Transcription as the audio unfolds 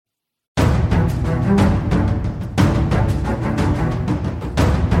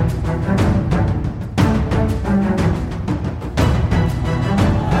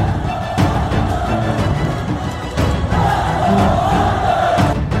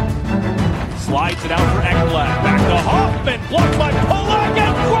Blocked by Polak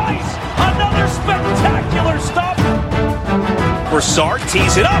and Price. Another spectacular stop. Broussard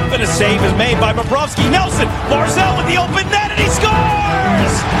tees it up and a save is made by Bobrovsky. Nelson, Barzal with the open net and he scores!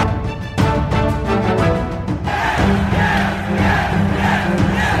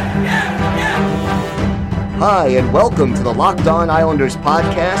 Hi, and welcome to the Locked On Islanders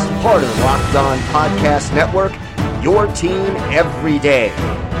podcast, part of the Locked On Podcast Network, your team every day.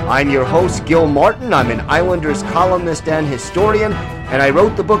 I'm your host, Gil Martin. I'm an Islanders columnist and historian, and I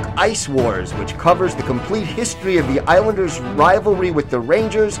wrote the book Ice Wars, which covers the complete history of the Islanders' rivalry with the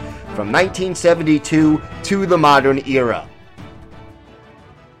Rangers from 1972 to the modern era.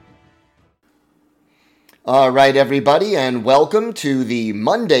 All right, everybody, and welcome to the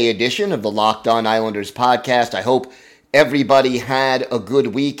Monday edition of the Locked On Islanders podcast. I hope everybody had a good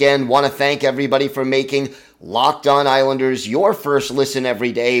weekend. Want to thank everybody for making Locked On Islanders your first listen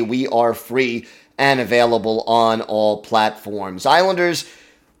every day. We are free and available on all platforms. Islanders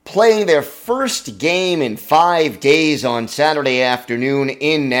playing their first game in 5 days on Saturday afternoon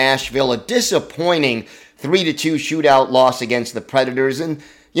in Nashville. A disappointing 3-2 shootout loss against the Predators. And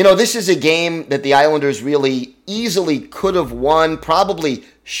you know, this is a game that the Islanders really easily could have won, probably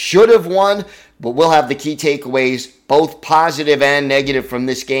should have won, but we'll have the key takeaways, both positive and negative from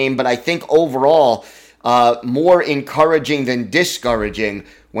this game. But I think overall, more encouraging than discouraging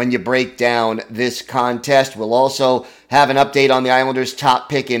when you break down this contest. We'll also have an update on the Islanders' top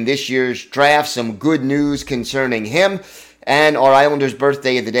pick in this year's draft, some good news concerning him, and our Islanders'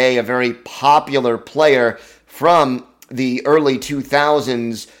 birthday of the day, a very popular player from the early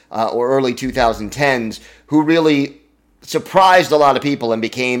 2000s or early 2010s who really surprised a lot of people and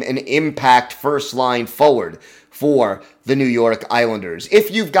became an impact first-line forward for the New York Islanders.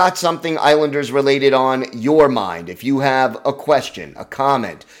 If you've got something Islanders related on your mind, if you have a question, a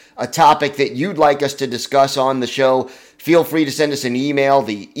comment, a topic that you'd like us to discuss on the show, feel free to send us an email.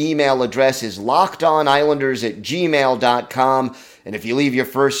 The email address is lockedonislanders@gmail.com. And if you leave your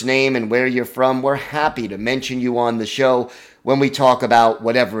first name and where you're from, we're happy to mention you on the show when we talk about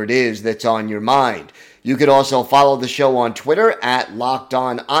whatever it is that's on your mind. You could also follow the show on Twitter at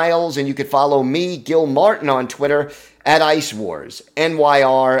LockedOnIsles, and you could follow me, Gil Martin, on Twitter at Ice Wars,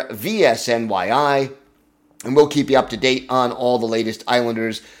 NYRVSNYI, and we'll keep you up to date on all the latest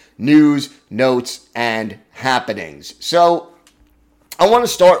Islanders news, notes, and happenings. So I want to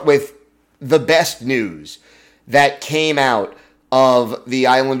start with the best news that came out of the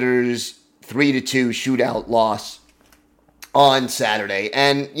Islanders' 3-2 shootout loss on Saturday.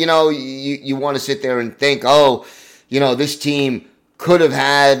 And, you know, you want to sit there and think, oh, you know, this team could have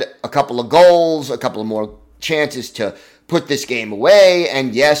had a couple of goals, a couple of more chances to put this game away.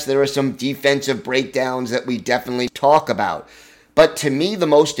 And yes, there are some defensive breakdowns that we definitely talk about. But to me, the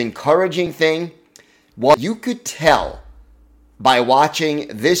most encouraging thing was you could tell by watching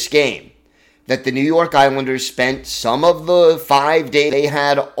this game that the New York Islanders spent some of the 5 days they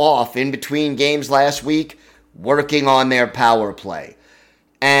had off in between games last week working on their power play.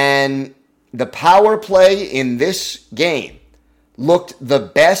 And the power play in this game looked the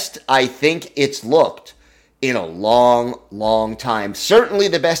best I think it's looked in a long, long time. Certainly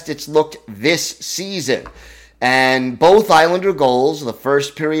the best it's looked this season. And both Islander goals, the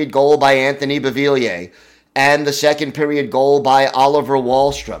first period goal by Anthony Beauvillier and the second period goal by Oliver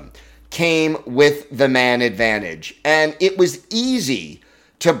Wahlstrom, came with the man advantage. And it was easy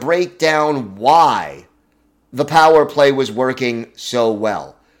to break down why the power play was working so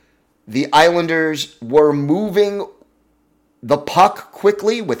well. The Islanders were moving the puck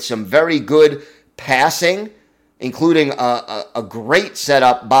quickly with some very good passing, including a great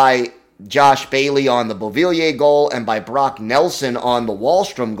setup by Josh Bailey on the Beauvillier goal and by Brock Nelson on the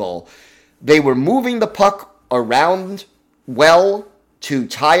Wahlstrom goal. They were moving the puck around well to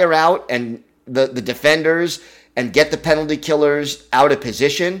tire out and the defenders and get the penalty killers out of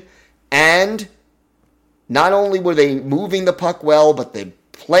position. And not only were they moving the puck well, but the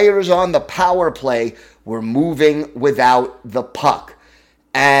players on the power play were moving without the puck.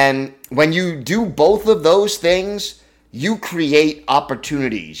 And when you do both of those things, you create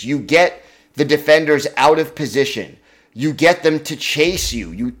opportunities. You get the defenders out of position. You get them to chase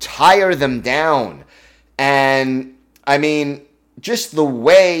you. You tire them down. And, I mean, just the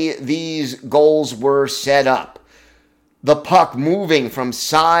way these goals were set up, the puck moving from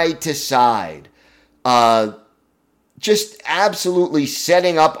side to side, just absolutely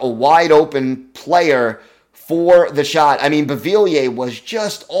setting up a wide open player for the shot. I mean, Beauvillier was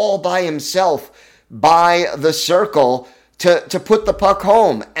just all by himself by the circle to put the puck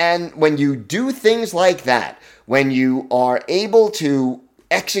home. And when you do things like that, when you are able to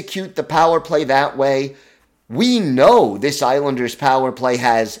execute the power play that way, We know this Islanders power play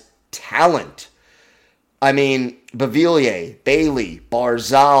has talent. I mean, Beauvillier, Bailey,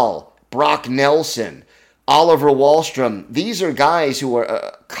 Barzal, Brock Nelson, Oliver Wahlstrom. These are guys who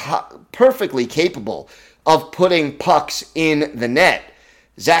are perfectly capable of putting pucks in the net.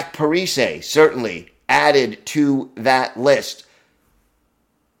 Zach Parise certainly added to that list.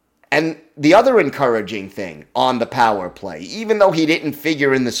 And the other encouraging thing on the power play, even though he didn't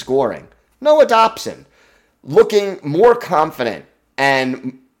figure in the scoring, Noah Dobson looking more confident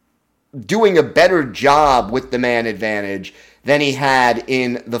and doing a better job with the man advantage than he had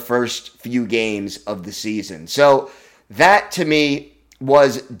in the first few games of the season. So that to me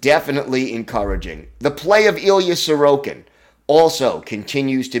was definitely encouraging. The play of Ilya Sorokin also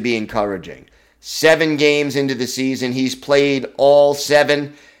continues to be encouraging. 7 games into the season, he's played all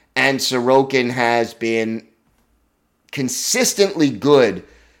 7, and Sorokin has been consistently good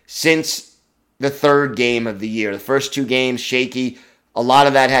since the 3rd game of the year. The first 2 games, shaky. A lot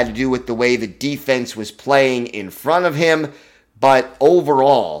of that had to do with the way the defense was playing in front of him. But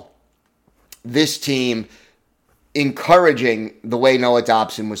overall, this team encouraging the way Noah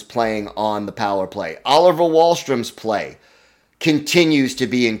Dobson was playing on the power play. Oliver Wahlstrom's play continues to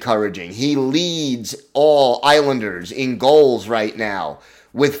be encouraging. He leads all Islanders in goals right now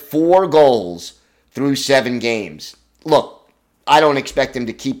with 4 goals through 7 games. Look, I don't expect him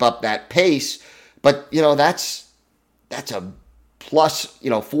to keep up that pace, but, that's a plus,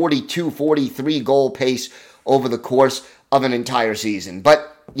 42, 43 goal pace over the course of an entire season.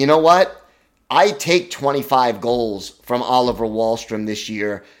 But you know what? I take 25 goals from Oliver Wahlstrom this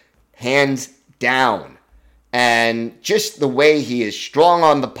year, hands down. And just the way he is strong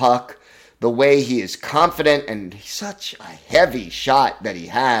on the puck, the way he is confident, and such a heavy shot that he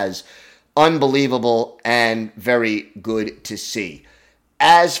has, unbelievable and very good to see.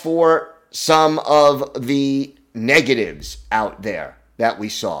 As for some of the negatives out there that we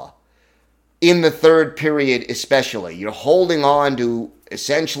saw, in the 3rd period especially, you're holding on to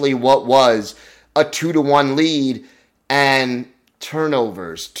essentially what was a 2-1 lead, and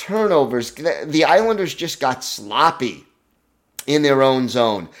turnovers. The Islanders just got sloppy in their own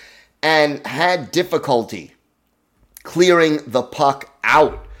zone and had difficulty clearing the puck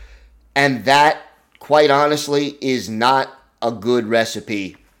out. And that, quite honestly, is not a good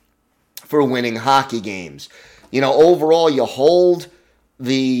recipe for winning hockey games. Overall, you hold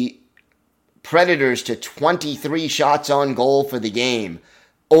the Predators to 23 shots on goal for the game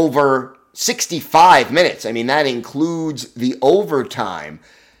over 65 minutes. I mean, that includes the overtime.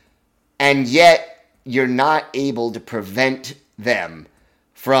 And yet, you're not able to prevent them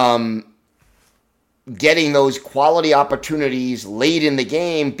from getting those quality opportunities late in the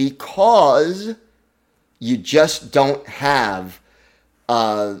game because you just don't have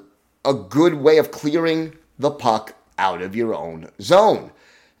a good way of clearing the puck out of your own zone.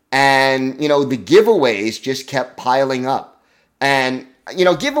 And, the giveaways just kept piling up. And,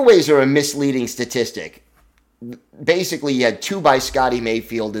 giveaways are a misleading statistic. Basically, you had 2 by Scotty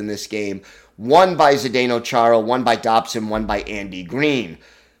Mayfield in this game, 1 by Zdeno Chara, 1 by Dobson, 1 by Andy Green.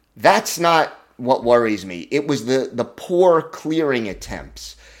 That's not what worries me. It was the poor clearing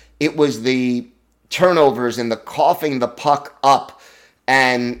attempts. It was the turnovers and the coughing the puck up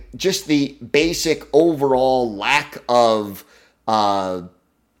and just the basic overall lack of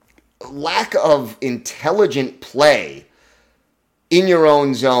intelligent play in your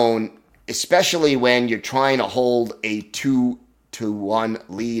own zone, especially when you're trying to hold a 2-1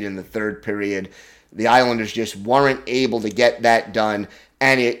 lead in the 3rd period. The Islanders just weren't able to get that done,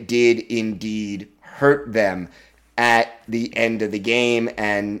 and it did indeed hurt them at the end of the game.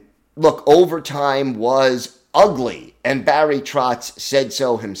 And look, overtime was ugly, and Barry Trotz said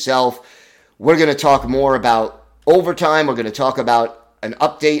so himself. We're going to talk more about overtime. We're going to talk about an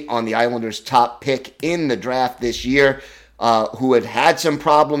update on the Islanders' top pick in the draft this year, who had some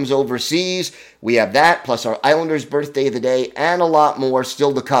problems overseas. We have that, plus our Islanders' birthday of the day, and a lot more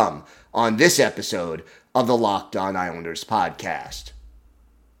still to come on this episode of the Locked On Islanders podcast.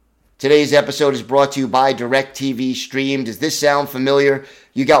 Today's episode is brought to you by DirecTV Stream. Does this sound familiar?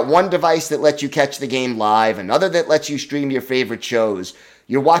 You got one device that lets you catch the game live, another that lets you stream your favorite shows.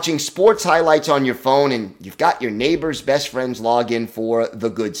 You're watching sports highlights on your phone, and you've got your neighbor's best friend's login for the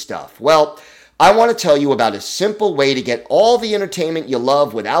good stuff. Well, I want to tell you about a simple way to get all the entertainment you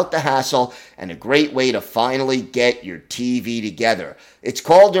love without the hassle and a great way to finally get your TV together. It's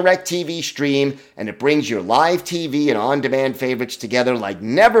called DirecTV Stream, and it brings your live TV and on-demand favorites together like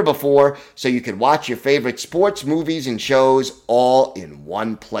never before, so you can watch your favorite sports, movies, and shows all in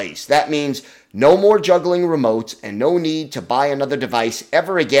one place. That means no more juggling remotes and no need to buy another device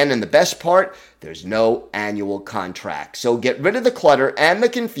ever again. And the best part, there's no annual contract. So get rid of the clutter and the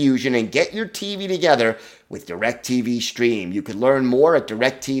confusion and get your TV together with DirecTV Stream. You can learn more at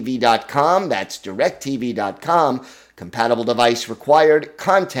directtv.com. That's directtv.com. Compatible device required.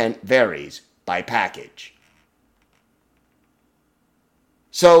 Content varies by package.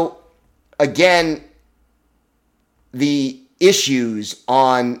 So, again, the issues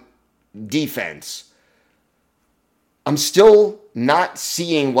on defense. I'm still not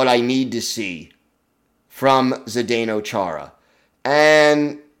seeing what I need to see from Zdeno Chara.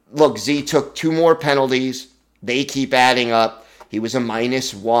 And look, Z took 2 more penalties. They keep adding up. He was a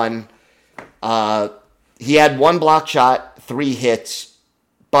 -1. He had 1 block shot, 3 hits.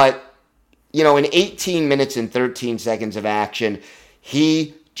 But, in 18 minutes and 13 seconds of action,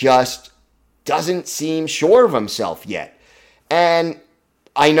 he just doesn't seem sure of himself yet. And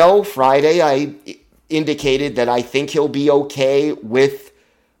I know Friday I indicated that I think he'll be okay with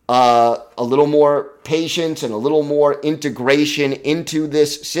a little more patience and a little more integration into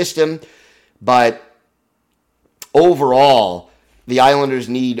this system. But overall, the Islanders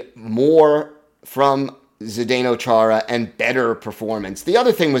need more from Zdeno Chara and better performance. The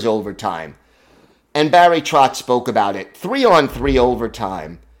other thing was overtime. And Barry Trotz spoke about it. 3-on-3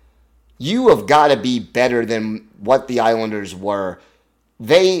 overtime. You have got to be better than what the Islanders were.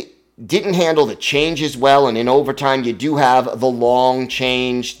 They didn't handle the changes well, and in overtime you do have the long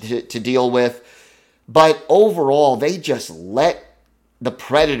change to deal with. But overall, they just let the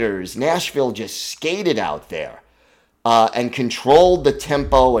Predators, Nashville just skated out there and controlled the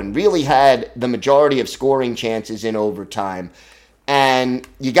tempo and really had the majority of scoring chances in overtime. And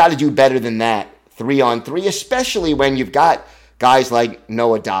you got to do better than that, 3-on-3, especially when you've got guys like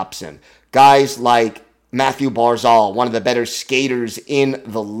Noah Dobson, guys like Matthew Barzal, one of the better skaters in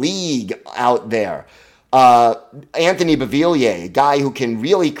the league out there. Anthony Beauvillier, a guy who can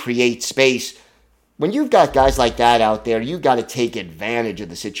really create space. When you've got guys like that out there, you've got to take advantage of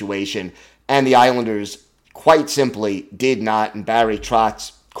the situation. And the Islanders quite simply did not. And Barry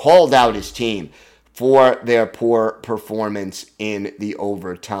Trotz called out his team for their poor performance in the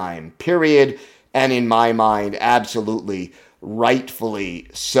overtime period. And in my mind, absolutely rightfully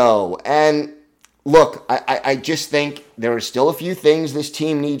so. And look, I just think there are still a few things this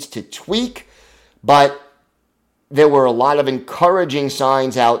team needs to tweak, but there were a lot of encouraging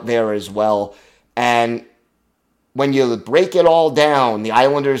signs out there as well. And when you break it all down, the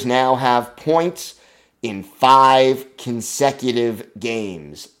Islanders now have points in 5 consecutive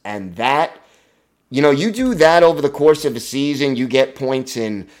games. And that, you do that over the course of a season, you get points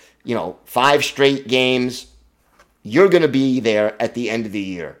in, 5 straight games, you're going to be there at the end of the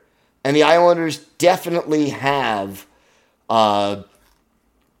year. And the Islanders definitely have a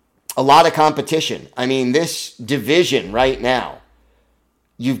lot of competition. I mean, this division right now,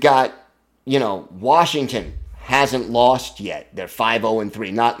 you've got, Washington hasn't lost yet. They're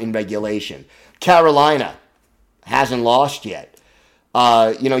 5-0-3, not in regulation. Carolina hasn't lost yet.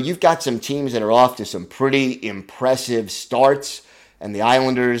 You've got some teams that are off to some pretty impressive starts. And the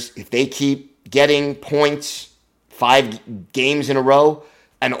Islanders, if they keep getting points 5 games in a row,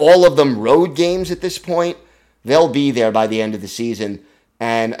 and all of them road games at this point, they'll be there by the end of the season.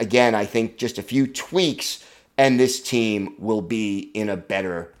 And again, I think just a few tweaks and this team will be in a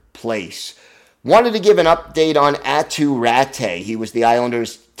better place. Wanted to give an update on Aatu Raty. He was the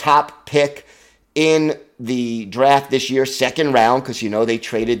Islanders' top pick in the draft this year, 2nd round, because they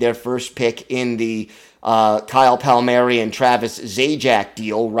traded their first pick in the Kyle Palmieri and Travis Zajac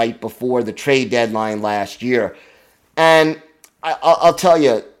deal right before the trade deadline last year. And I'll tell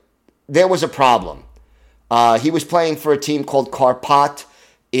you, there was a problem. He was playing for a team called Karpat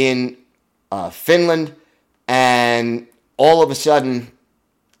in Finland, and all of a sudden,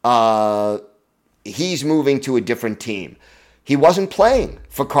 he's moving to a different team. He wasn't playing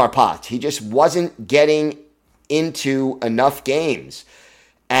for Karpat. He just wasn't getting into enough games.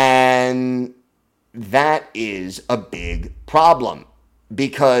 And that is a big problem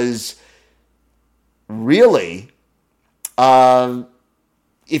because really,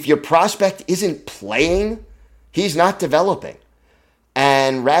 if your prospect isn't playing, he's not developing.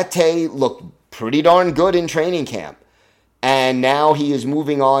 And Raty looked pretty darn good in training camp. And now he is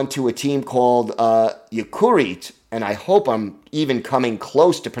moving on to a team called Jukurit. And I hope I'm even coming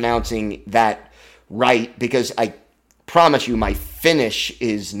close to pronouncing that right, because I promise you my Finnish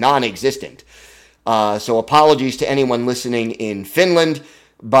is non-existent. So apologies to anyone listening in Finland.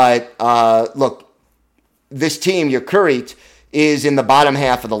 But look, this team, Jokerit, is in the bottom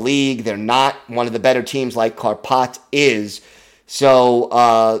half of the league. They're not one of the better teams like Karpat is.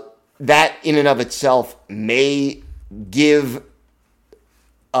 So that in and of itself may give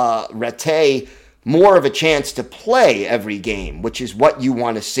Rate more of a chance to play every game, which is what you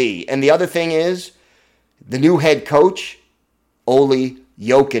want to see. And the other thing is, the new head coach, Olli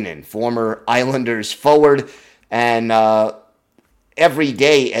Jokinen, former Islanders forward, and every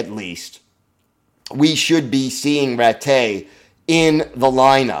day at least, we should be seeing Rate in the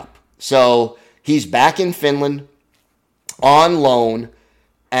lineup. So he's back in Finland on loan,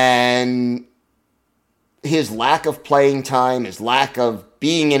 and his lack of playing time, his lack of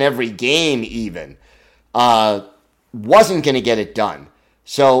being in every game even, wasn't going to get it done.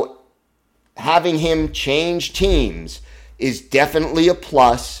 So having him change teams is definitely a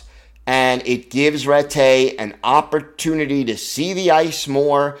plus, and it gives Rate an opportunity to see the ice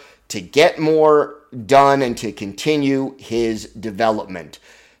more, to get more done, and to continue his development.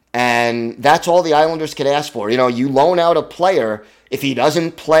 And that's all the Islanders could ask for. You know, you loan out a player, if he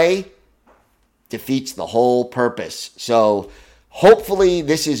doesn't play, defeats the whole purpose. So hopefully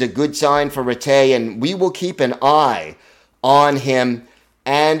this is a good sign for Rate, and we will keep an eye on him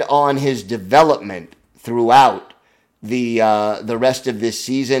and on his development throughout the rest of this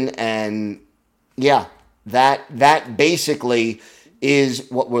season. And yeah, that basically is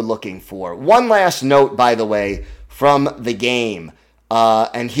what we're looking for. One last note, by the way, from the game.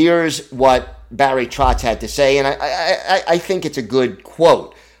 And here's what Barry Trotz had to say, and I think it's a good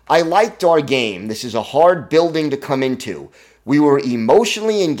quote. I liked our game. This is a hard building to come into. We were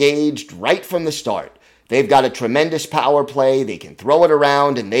emotionally engaged right from the start. They've got a tremendous power play. They can throw it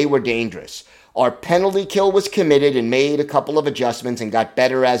around, and they were dangerous. Our penalty kill was committed and made a couple of adjustments and got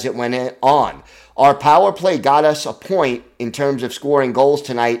better as it went on. Our power play got us a point in terms of scoring goals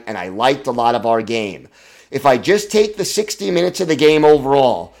tonight, and I liked a lot of our game. If I just take the 60 minutes of the game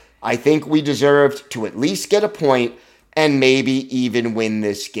overall, I think we deserved to at least get a point and maybe even win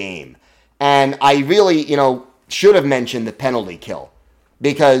this game. And I really, should have mentioned the penalty kill,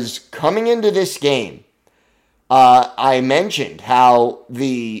 because coming into this game, I mentioned how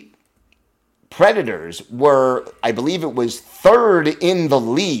the Predators were, I believe it was third in the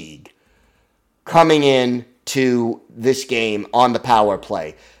league coming in to this game on the power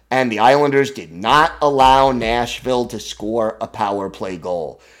play. And the Islanders did not allow Nashville to score a power play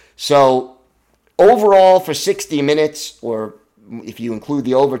goal. So overall for 60 minutes, or if you include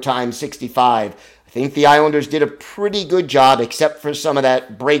the overtime, 65, I think the Islanders did a pretty good job, except for some of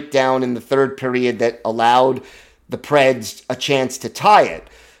that breakdown in the third period that allowed the Preds a chance to tie it.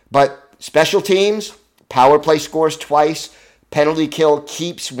 But special teams, power play scores twice. Penalty kill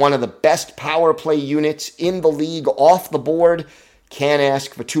keeps one of the best power play units in the league off the board. Can't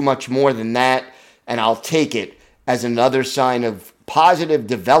ask for too much more than that, and I'll take it as another sign of positive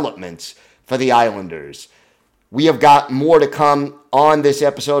developments for the Islanders. We have got more to come on this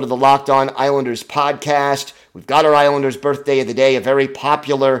episode of the Locked On Islanders podcast. We've got our Islanders birthday of the day, a very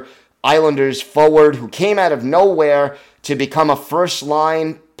popular Islanders forward who came out of nowhere to become a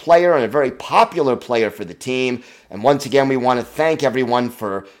first-line player and a very popular player for the team. And once again, we want to thank everyone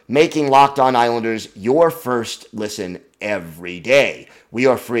for making Locked On Islanders your first listen every day. We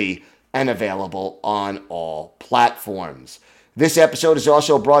are free and available on all platforms. This episode is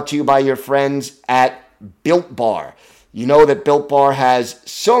also brought to you by your friends at Built Bar. You know that Built Bar has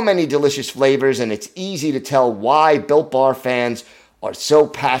so many delicious flavors, and it's easy to tell why Built Bar fans are so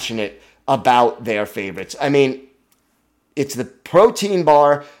passionate about their favorites. I mean, it's the protein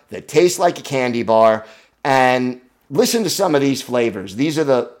bar that tastes like a candy bar. And listen to some of these flavors. These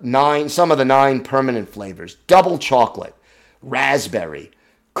are some of the 9 permanent flavors. Double chocolate, raspberry,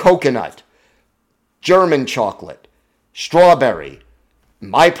 coconut, German chocolate, strawberry.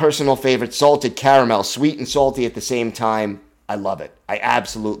 My personal favorite, salted caramel, sweet and salty at the same time. I love it. I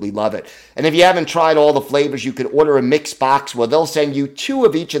absolutely love it. And if you haven't tried all the flavors, you could order a mix box where they'll send you 2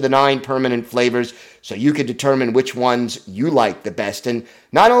 of each of the 9 permanent flavors so you can determine which ones you like the best. And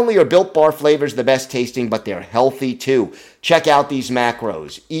not only are Built Bar flavors the best tasting, but they're healthy too. Check out these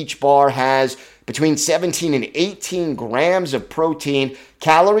macros. Each bar has between 17 and 18 grams of protein,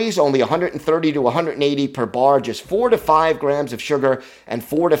 calories only 130 to 180 per bar, just 4 to 5 grams of sugar, and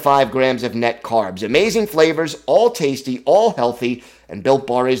 4 to 5 grams of net carbs. Amazing flavors, all tasty, all healthy, and Built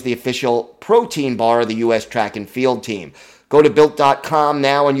Bar is the official protein bar of the U.S. track and field team. Go to Built.com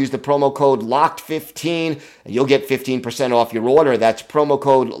now and use the promo code LOCKED15, and you'll get 15% off your order. That's promo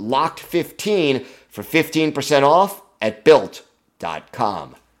code LOCKED15 for 15% off at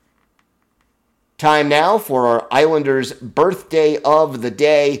Built.com. Time now for our Islanders birthday of the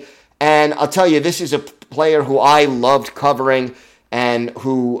day. And I'll tell you, this is a player who I loved covering and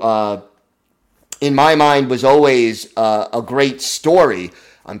who, in my mind, was always a great story.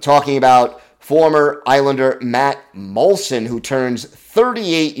 I'm talking about former Islander Matt Moulson, who turns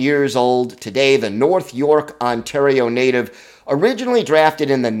 38 years old today, the North York, Ontario native, originally drafted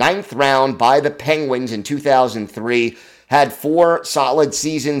in the 9th round by the Penguins in 2003, had 4 solid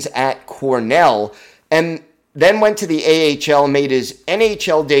seasons at Cornell, and then went to the AHL, made his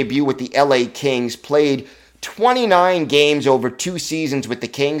NHL debut with the LA Kings, played 29 games over 2 seasons with the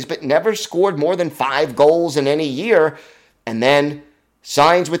Kings, but never scored more than 5 goals in any year, and then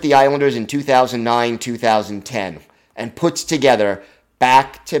signs with the Islanders in 2009-2010, and puts together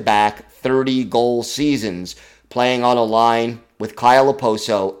back-to-back 30-goal seasons, playing on a line with Kyle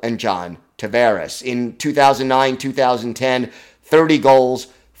Okposo and John Tavares. In 2009-2010, 30 goals,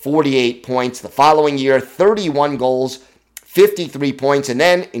 48 points. The following year, 31 goals, 53 points. And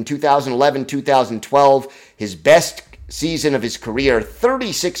then in 2011-2012, his best season of his career,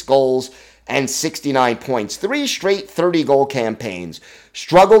 36 goals and 69 points. 3 straight 30-goal campaigns.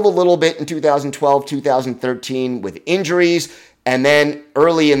 Struggled a little bit in 2012-2013 with injuries. And then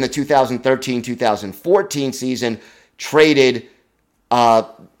early in the 2013-2014 season,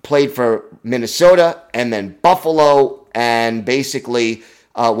 played for Minnesota and then Buffalo, and basically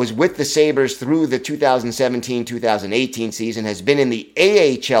was with the Sabres through the 2017-2018 season, has been in the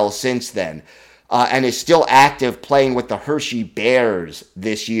AHL since then, and is still active playing with the Hershey Bears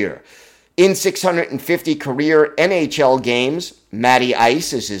this year. In 650 career NHL games, Matty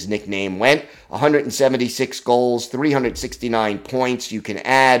Ice, as his nickname went, 176 goals, 369 points. You can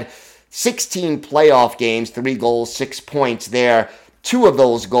add 16 playoff games, 3 goals, 6 points there. 2 of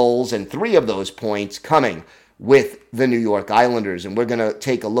those goals and 3 of those points coming with the New York Islanders. And we're going to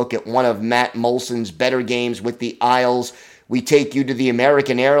take a look at one of Matt Moulson's better games with the Isles. We take you to the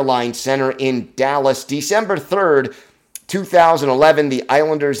American Airlines Center in Dallas, December 3rd, 2011, the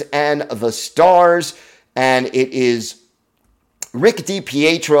Islanders and the Stars. And it is Rick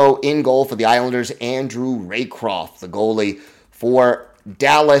DiPietro in goal for the Islanders, Andrew Raycroft, the goalie for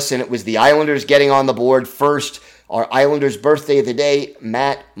Dallas. And it was the Islanders getting on the board first. Our Islanders birthday of the day,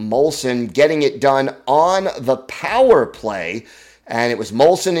 Matt Moulson, getting it done on the power play. And it was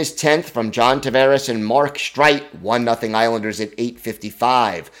Moulson, his 10th, from John Tavares and Mark Streit, 1-0 Islanders at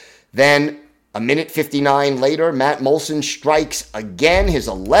 8:55. Then, a minute 59 later, Matt Moulson strikes again, his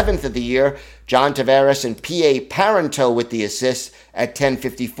 11th of the year. John Tavares and P.A. Parenteau with the assist at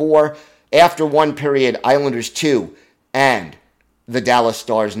 10:54. After one period, Islanders 2 and the Dallas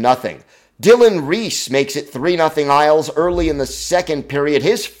Stars nothing. Dylan Reese makes it 3-0 Isles early in the second period.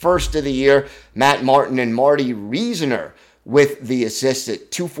 His first of the year, Matt Martin and Marty Reasoner with the assist at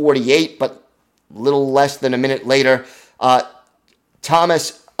 2:48, but a little less than a minute later,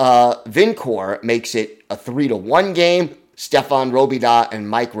 Thomas Vincor makes it a 3-1 game. Stefan Robida and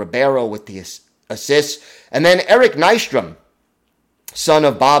Mike Ribeiro with the assists. And then Eric Nystrom, son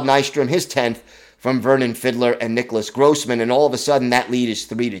of Bob Nystrom, his 10th from Vernon Fiddler and Nicholas Grossman. And all of a sudden, that lead is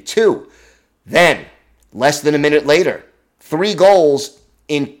 3-2. Then, less than a minute later, 3 goals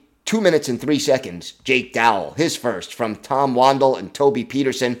in 2 minutes and 3 seconds. Jake Dowell, his first, from Tom Wandel and Toby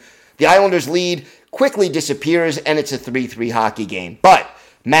Peterson. The Islanders' lead quickly disappears, and it's a 3-3 hockey game. But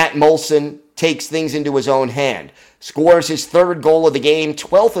Matt Moulson takes things into his own hand. Scores his 3rd goal of the game,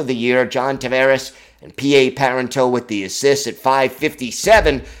 12th of the year. John Tavares and P.A. Parenteau with the assist at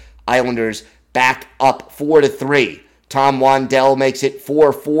 5:57. Islanders back up 4-3. Tom Wandel makes it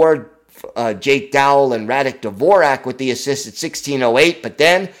 4-4. Jake Dowell and Radek Dvorak with the assist at 16:08. But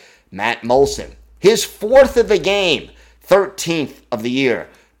then Matt Moulson, his 4th of the game, 13th of the year.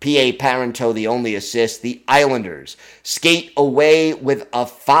 P.A. Parenteau, the only assist. The Islanders skate away with a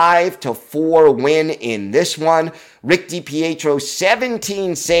 5-4 win in this one. Rick DiPietro,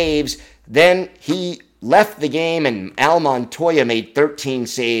 17 saves. Then he left the game, and Al Montoya made 13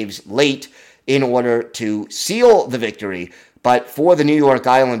 saves late in order to seal the victory. But for the New York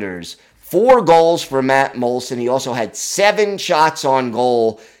Islanders, 4 goals for Matt Moulson. He also had 7 shots on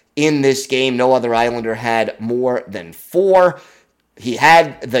goal in this game. No other Islander had more than 4. He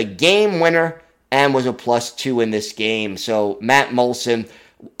had the game winner and was a +2 in this game. So Matt Moulson,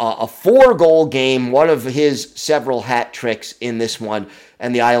 a 4-goal game, one of his several hat tricks in this one.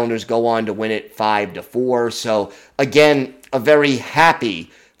 And the Islanders go on to win it 5-4. So again, a very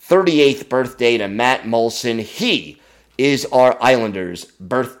happy 38th birthday to Matt Moulson. He is our Islanders'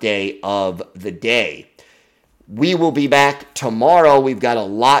 birthday of the day. We will be back tomorrow. We've got a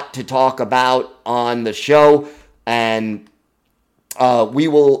lot to talk about on the show, and we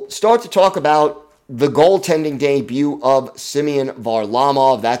will start to talk about the goaltending debut of Semyon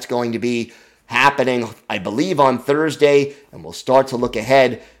Varlamov. That's going to be happening, I believe, on Thursday, and we'll start to look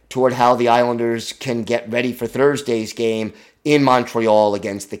ahead toward how the Islanders can get ready for Thursday's game in Montreal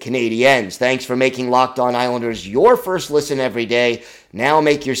against the Canadiens. Thanks for making Locked On Islanders your first listen every day. Now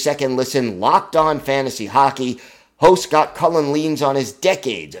make your second listen Locked On Fantasy Hockey. Host Scott Cullen leans on his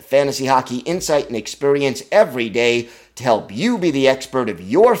decades of fantasy hockey insight and experience every day to help you be the expert of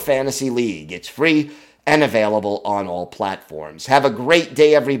your fantasy league. It's free and available on all platforms. Have a great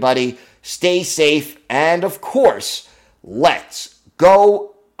day, everybody. Stay safe, and of course, let's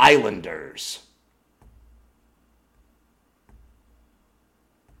go Islanders.